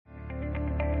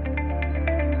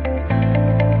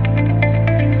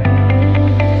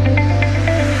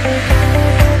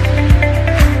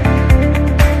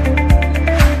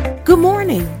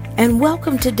and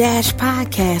welcome to Dash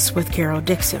Podcast with Carol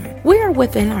Dixon. We are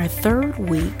within our third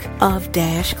week of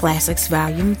Dash Classics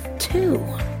Volume 2.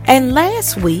 And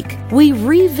last week, we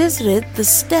revisited the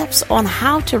steps on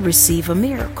how to receive a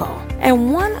miracle.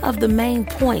 And one of the main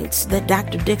points that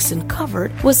Dr. Dixon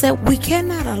covered was that we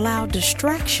cannot allow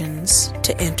distractions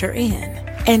to enter in.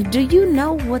 And do you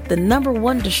know what the number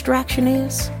one distraction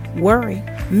is? Worry.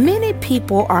 Many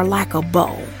people are like a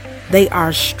bow. They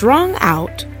are strung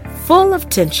out, full of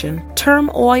tension,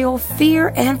 turmoil,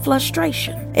 fear, and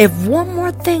frustration. If one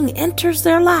more thing enters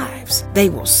their lives, they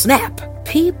will snap.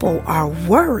 People are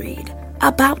worried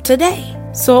about today.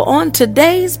 So on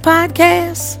today's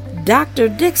podcast, Dr.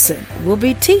 Dixon will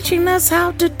be teaching us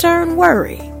how to turn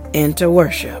worry into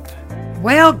worship.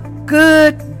 Well,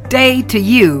 good day to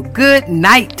you. Good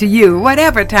night to you.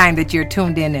 Whatever time that you're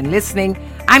tuned in and listening,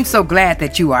 I'm so glad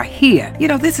that you are here. You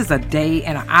know, this is a day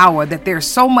and an hour that there's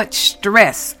so much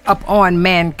stress upon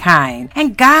mankind.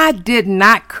 And God did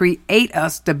not create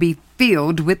us to be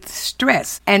filled with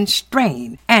stress and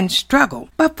strain and struggle.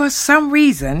 But for some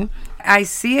reason, I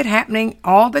see it happening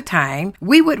all the time.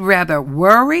 We would rather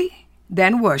worry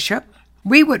than worship.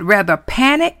 We would rather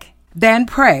panic than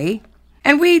pray.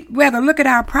 And we'd rather look at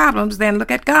our problems than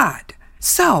look at God.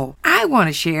 So I want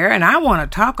to share and I want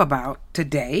to talk about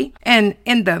today and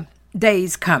in the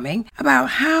days coming about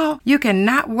how you can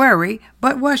not worry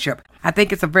but worship. I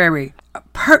think it's a very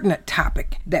pertinent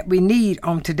topic that we need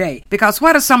on today, because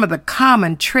what are some of the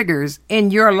common triggers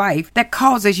in your life that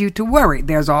causes you to worry?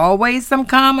 There's always some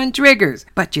common triggers,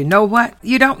 but you know what?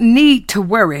 You don't need to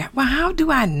worry. Well, how do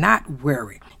I not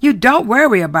worry? You don't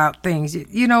worry about things.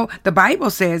 You know, the Bible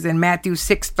says in Matthew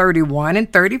 6:31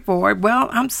 and 34, well,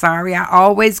 I'm sorry, I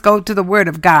always go to the Word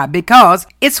of God because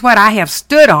it's what I have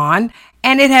stood on,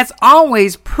 and it has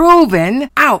always proven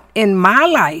out in my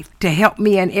life to help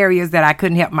me in areas that I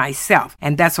couldn't help myself.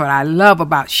 And that's what I love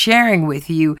about sharing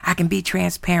with you. I can be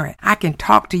transparent. I can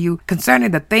talk to you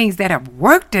concerning the things that have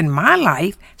worked in my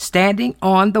life, standing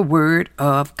on the Word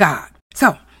of God.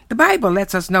 So, the Bible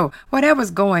lets us know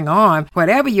whatever's going on,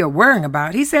 whatever you're worrying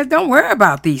about, he says, don't worry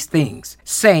about these things,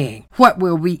 saying, what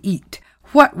will we eat?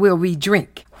 What will we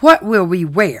drink? What will we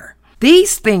wear?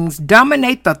 These things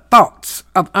dominate the thoughts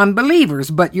of unbelievers,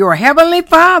 but your heavenly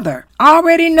Father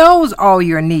already knows all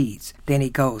your needs. Then he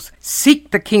goes,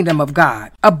 seek the kingdom of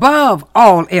God above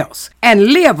all else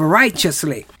and live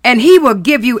righteously, and he will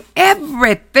give you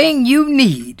everything you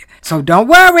need. So don't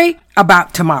worry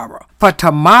about tomorrow, for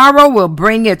tomorrow will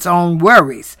bring its own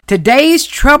worries. Today's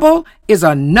trouble is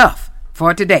enough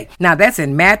for today. Now that's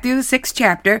in Matthew 6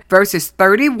 chapter, verses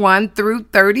 31 through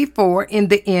 34 in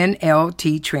the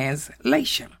NLT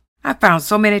translation. I found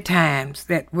so many times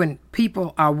that when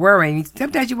people are worrying,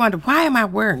 sometimes you wonder, why am I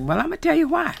worrying? Well, I'm going to tell you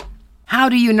why. How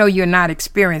do you know you're not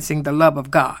experiencing the love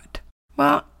of God?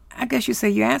 Well, I guess you say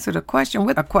you answered a question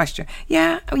with a question.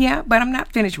 Yeah, but I'm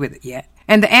not finished with it yet.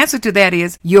 And the answer to that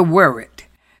is you're worried.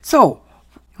 So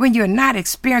when you're not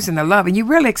experiencing the love, and you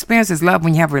really experience his love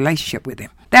when you have a relationship with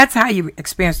him, that's how you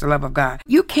experience the love of God.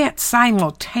 You can't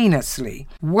simultaneously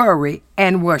worry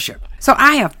and worship. So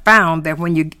I have found that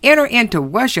when you enter into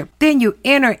worship, then you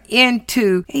enter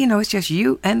into, it's just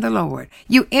you and the Lord.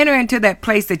 You enter into that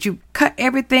place that you cut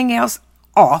everything else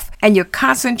off and you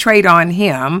concentrate on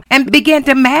him and begin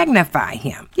to magnify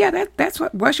him. Yeah, that's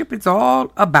what worship is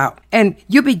all about. And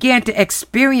you begin to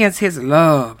experience his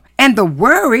love. And the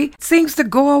worry seems to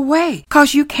go away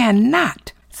because you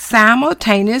cannot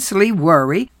simultaneously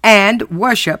worry and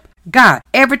worship God.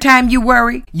 Every time you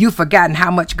worry, you've forgotten how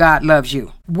much God loves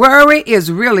you. Worry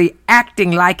is really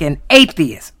acting like an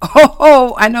atheist.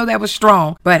 Oh, I know that was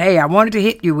strong, but hey, I wanted to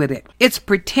hit you with it. It's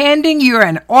pretending you're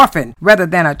an orphan rather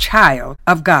than a child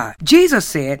of God. Jesus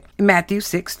said in Matthew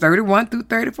 6:31 through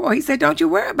 34, he said, don't you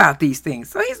worry about these things.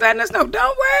 So he's letting us know,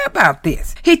 don't worry about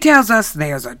this. He tells us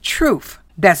there's a truth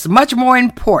that's much more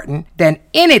important than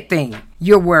anything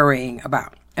you're worrying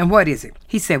about. And what is it?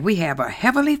 He said, we have a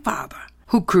heavenly Father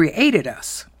who created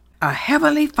us, a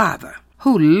heavenly Father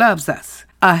who loves us,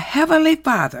 a heavenly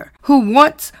Father who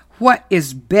wants what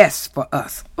is best for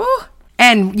us. Ooh.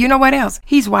 And you know what else?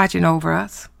 He's watching over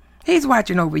us. He's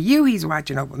watching over you. He's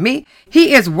watching over me.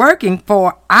 He is working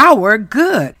for our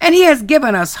good. And he has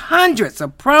given us hundreds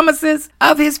of promises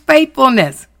of his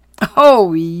faithfulness.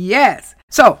 Oh, yes.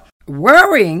 So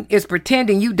worrying is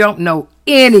pretending you don't know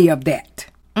any of that.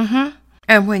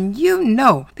 And when you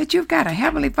know that you've got a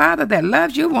heavenly Father that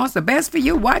loves you, wants the best for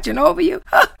you, watching over you,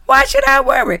 why should I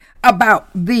worry about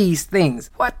these things?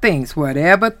 What things?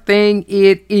 Whatever thing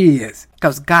it is.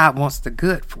 Because God wants the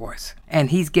good for us.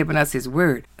 And he's given us his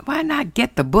word. Why not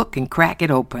get the book and crack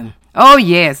it open Oh,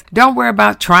 yes. Don't worry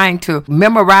about trying to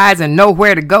memorize and know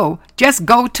where to go. Just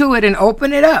go to it and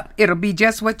open it up. It'll be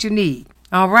just what you need.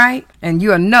 All right? And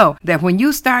you'll know that when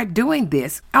you start doing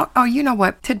this, you know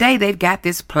what? Today they've got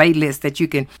this playlist that you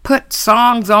can put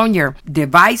songs on your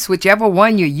device, whichever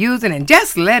one you're using, and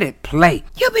just let it play.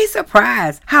 You'll be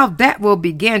surprised how that will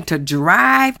begin to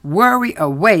drive worry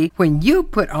away when you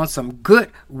put on some good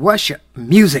worship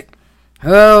music.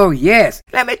 Oh, yes.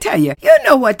 Let me tell you, you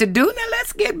know what to do. Now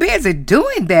let's get busy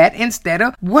doing that instead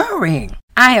of worrying.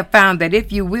 I have found that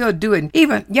if you will do it,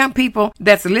 even young people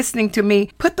that's listening to me,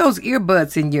 put those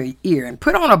earbuds in your ear and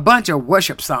put on a bunch of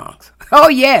worship songs. Oh,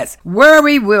 yes.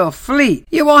 Worry will flee.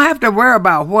 You won't have to worry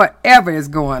about whatever is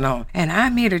going on. And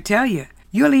I'm here to tell you,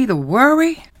 you'll either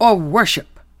worry or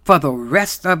worship for the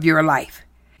rest of your life.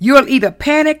 You'll either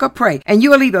panic or pray, and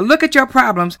you'll either look at your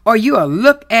problems or you'll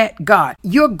look at God.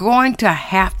 You're going to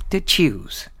have to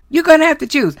choose. You're going to have to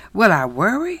choose. Will I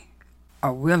worry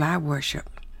or will I worship?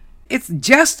 It's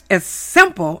just as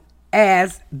simple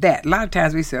as that. A lot of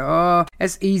times we say, oh,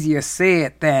 it's easier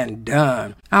said than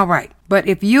done. All right. But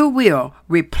if you will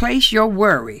replace your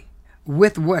worry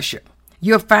with worship,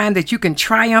 you'll find that you can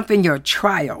triumph in your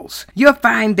trials. You'll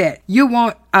find that you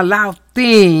won't allow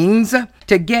things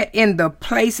to get in the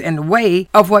place and way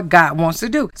of what God wants to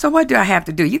do. So what do I have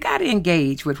to do? You got to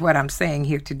engage with what I'm saying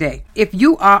here today. If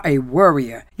you are a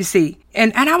worrier, you see,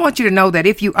 and I want you to know that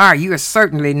if you are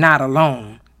certainly not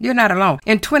alone. You're not alone.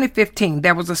 In 2015,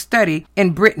 there was a study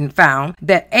in Britain found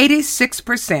that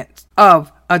 86%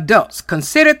 of adults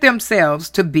considered themselves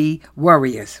to be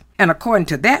worriers. And according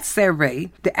to that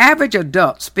survey, the average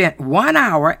adult spent 1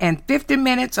 hour and 50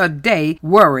 minutes a day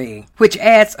worrying, which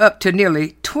adds up to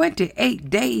nearly 28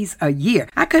 days a year.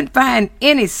 I couldn't find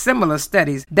any similar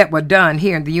studies that were done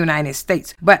here in the United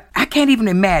States, but I can't even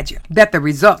imagine that the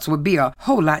results would be a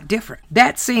whole lot different.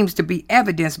 That seems to be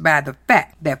evidenced by the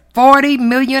fact that 40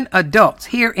 million adults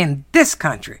here in this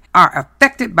country are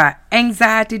affected by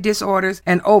anxiety disorders,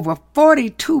 and over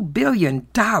 $42 billion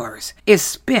is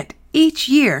spent each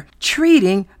year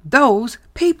treating those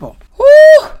people.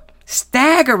 Woo!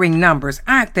 Staggering numbers,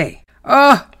 aren't they?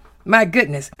 Oh, my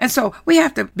goodness. And so we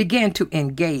have to begin to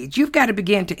engage. You've got to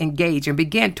begin to engage and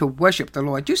begin to worship the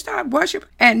Lord. You start worship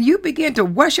and you begin to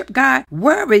worship God,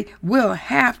 worry will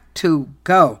have to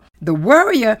go. The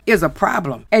worrier is a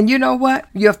problem. And you know what?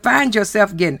 You'll find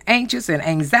yourself getting anxious and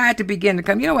anxiety begin to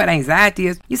come. You know what anxiety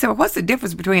is? You say, well, what's the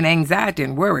difference between anxiety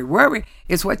and worry? Worry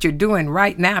is what you're doing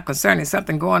right now concerning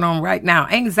something going on right now.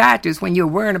 Anxiety is when you're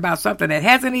worrying about something that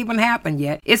hasn't even happened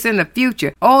yet. It's in the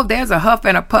future. Oh, there's a huff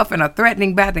and a puff and a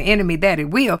threatening by the enemy that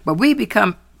it will. But we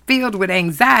become filled with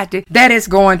anxiety that it's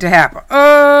going to happen.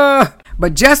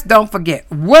 But just don't forget,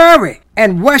 worry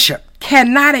and worship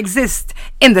cannot exist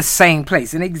in the same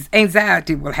place, and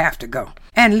anxiety will have to go.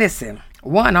 And listen,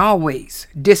 one always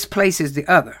displaces the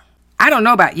other. I don't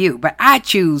know about you, but I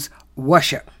choose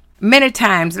worship. Many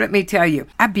times, let me tell you,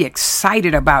 I'd be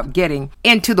excited about getting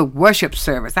into the worship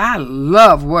service. I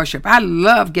love worship. I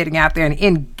love getting out there and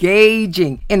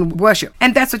engaging in worship.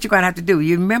 And that's what you're going to have to do.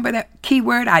 You remember that key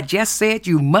word I just said?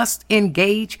 You must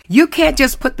engage. You can't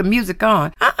just put the music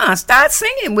on. Start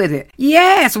singing with it.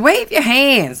 Yes, wave your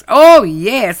hands. Oh,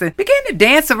 yes. And begin to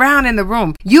dance around in the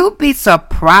room. You'll be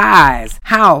surprised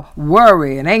how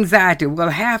worry and anxiety will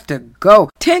have to go.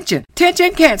 Tension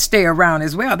can't stay around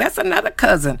as well. That's another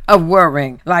cousin of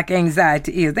worrying like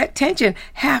anxiety is. That tension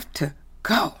have to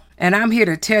go. And I'm here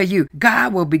to tell you,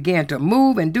 God will begin to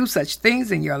move and do such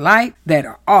things in your life that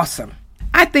are awesome.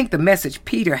 I think the message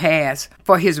Peter has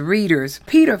for his readers,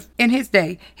 Peter in his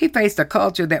day, he faced a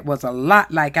culture that was a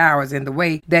lot like ours in the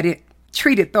way that it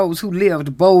treated those who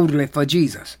lived boldly for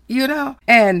Jesus, you know?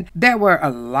 And there were a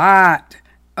lot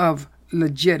of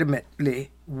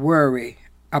legitimately worry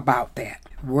about that.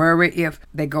 Worry if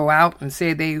they go out and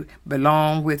say they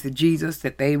belong with Jesus,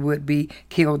 that they would be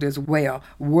killed as well.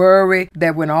 Worry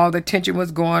that when all the tension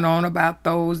was going on about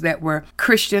those that were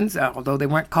Christians, although they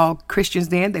weren't called Christians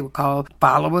then, they were called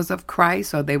followers of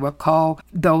Christ, or they were called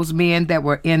those men that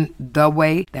were in the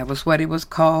way. That was what it was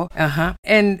called.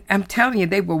 And I'm telling you,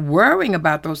 they were worrying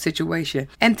about those situations.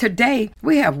 And today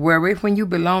we have worry when you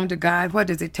belong to God. What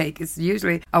does it take? It's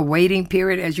usually a waiting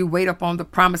period as you wait upon the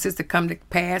promises to come to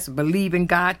pass, believing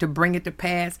God to bring it to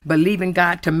pass, believing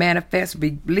God to manifest,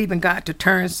 believing God to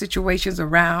turn situations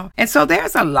around. And so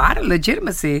there's a lot of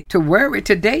legitimacy to worry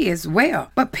today as well.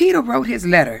 But Peter wrote his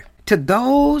letter to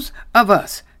those of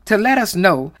us to let us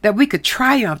know that we could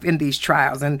triumph in these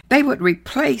trials, and they would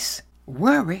replace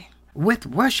worry with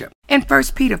worship. In 1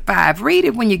 Peter 5, read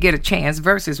it when you get a chance,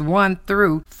 verses 1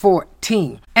 through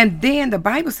 14. And then the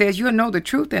Bible says you'll know the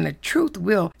truth and the truth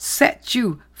will set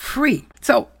you free.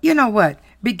 So, you know what?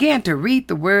 Begin to read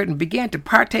the word and begin to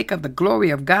partake of the glory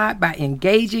of God by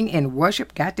engaging in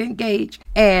worship. Got to engage.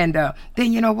 And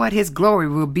then you know what? His glory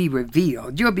will be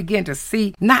revealed. You'll begin to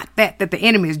see not that the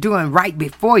enemy is doing right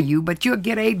before you, but you'll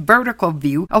get a vertical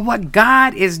view of what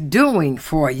God is doing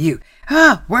for you.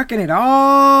 Working it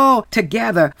all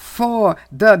together for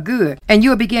the good. And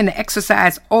you'll begin to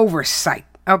exercise oversight.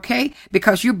 Okay?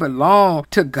 Because you belong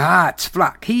to God's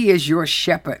flock. He is your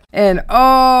shepherd. And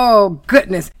oh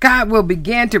goodness, God will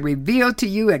begin to reveal to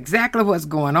you exactly what's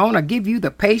going on or give you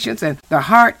the patience and the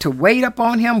heart to wait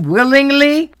upon him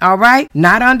willingly. All right?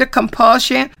 Not under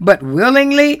compulsion, but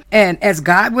willingly and as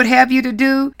God would have you to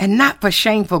do, and not for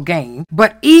shameful gain,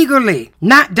 but eagerly,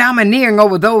 not domineering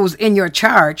over those in your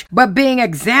charge, but being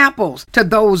examples to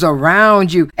those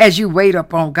around you as you wait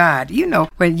upon God. You know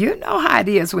how it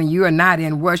is when you are not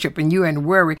in worship and you're in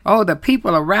worry. Oh, the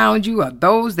people around you are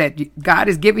those that God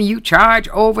is giving you charge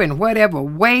over in whatever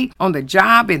way, on the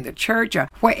job, in the church, or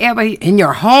wherever, in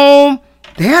your home.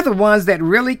 They're the ones that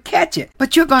really catch it.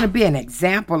 But you're going to be an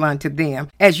example unto them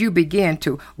as you begin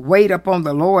to wait upon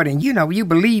the Lord and you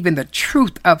believe in the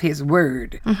truth of his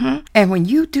word. And when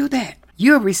you do that,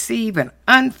 you'll receive an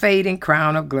unfading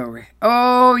crown of glory.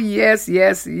 Oh, yes,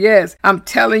 yes, yes. I'm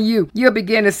telling you, you'll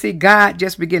begin to see God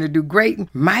just begin to do great and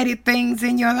mighty things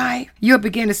in your life. You'll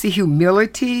begin to see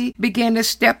humility begin to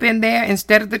step in there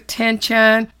instead of the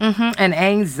tension and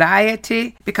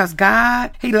anxiety, because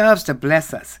God, he loves to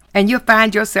bless us. And you'll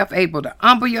find yourself able to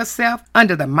humble yourself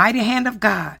under the mighty hand of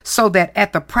God so that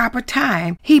at the proper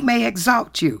time, he may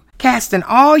exalt you, casting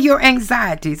all your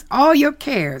anxieties, all your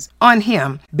cares on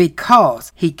him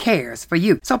because he cares for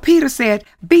you. So Peter said,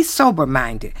 be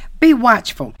sober-minded, be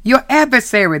watchful. Your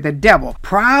adversary, the devil,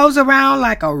 prowls around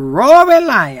like a roaring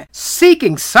lion,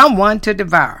 seeking someone to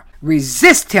devour.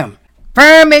 Resist him,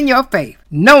 firm in your faith,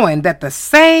 knowing that the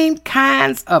same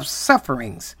kinds of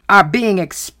sufferings are being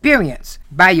experienced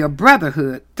by your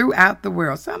brotherhood throughout the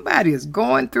world. Somebody is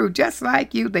going through just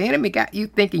like you. The enemy got you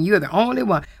thinking you're the only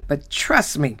one, but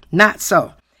trust me, not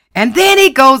so. And then he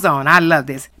goes on. I love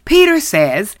this. Peter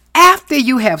says, after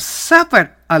you have suffered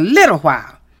a little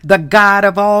while, the God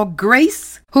of all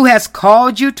grace, who has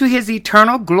called you to his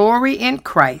eternal glory in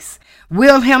Christ,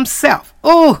 will himself,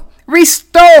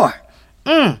 restore,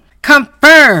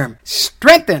 confirm,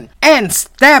 strengthen, and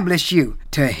establish you.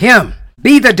 To him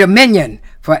be the dominion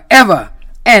forever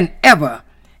and ever.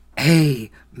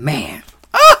 Amen.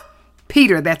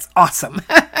 Peter, that's awesome.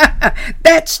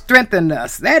 That strengthens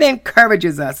us. That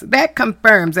encourages us. That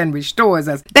confirms and restores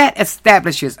us. That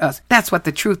establishes us. That's what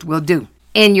the truth will do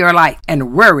in your life.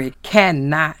 And worry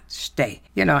cannot stay.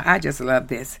 I just love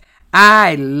this.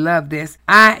 I love this.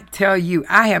 I tell you,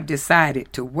 I have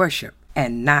decided to worship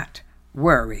and not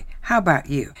worry. How about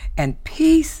you? And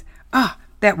peace,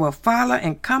 that will follow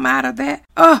and come out of that.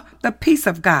 The peace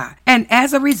of God. And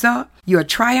as a result, you'll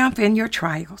triumph in your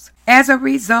trials. As a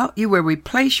result, you will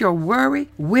replace your worry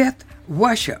with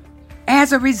worship.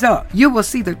 As a result, you will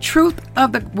see the truth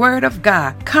of the word of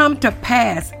God come to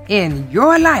pass in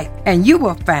your life, and you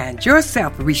will find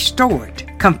yourself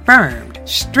restored, confirmed,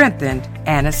 strengthened,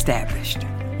 and established.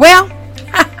 Well,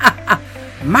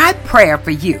 my prayer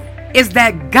for you is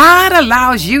that God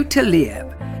allows you to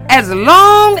live as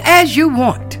long as you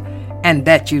want, and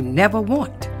that you never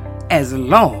want as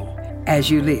long as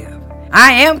you live.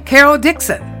 I am Carol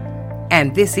Dixon,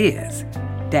 and this is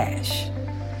Dash.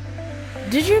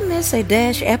 Did you miss a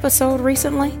Dash episode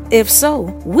recently? If so,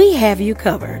 we have you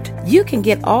covered. You can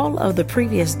get all of the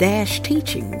previous Dash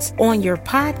teachings on your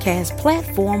podcast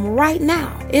platform right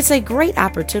now. It's a great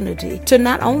opportunity to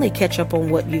not only catch up on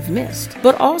what you've missed,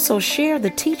 but also share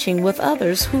the teaching with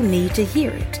others who need to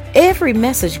hear it. Every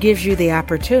message gives you the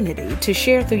opportunity to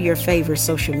share through your favorite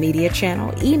social media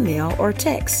channel, email, or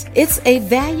text. It's a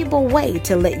valuable way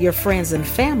to let your friends and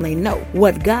family know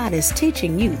what God is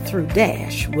teaching you through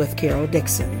Dash with Carol Dixon.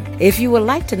 If you would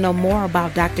like to know more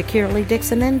about Dr. Carol Lee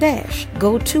Dixon and Dash,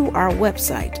 go to our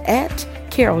website at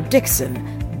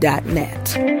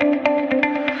caroldixon.net.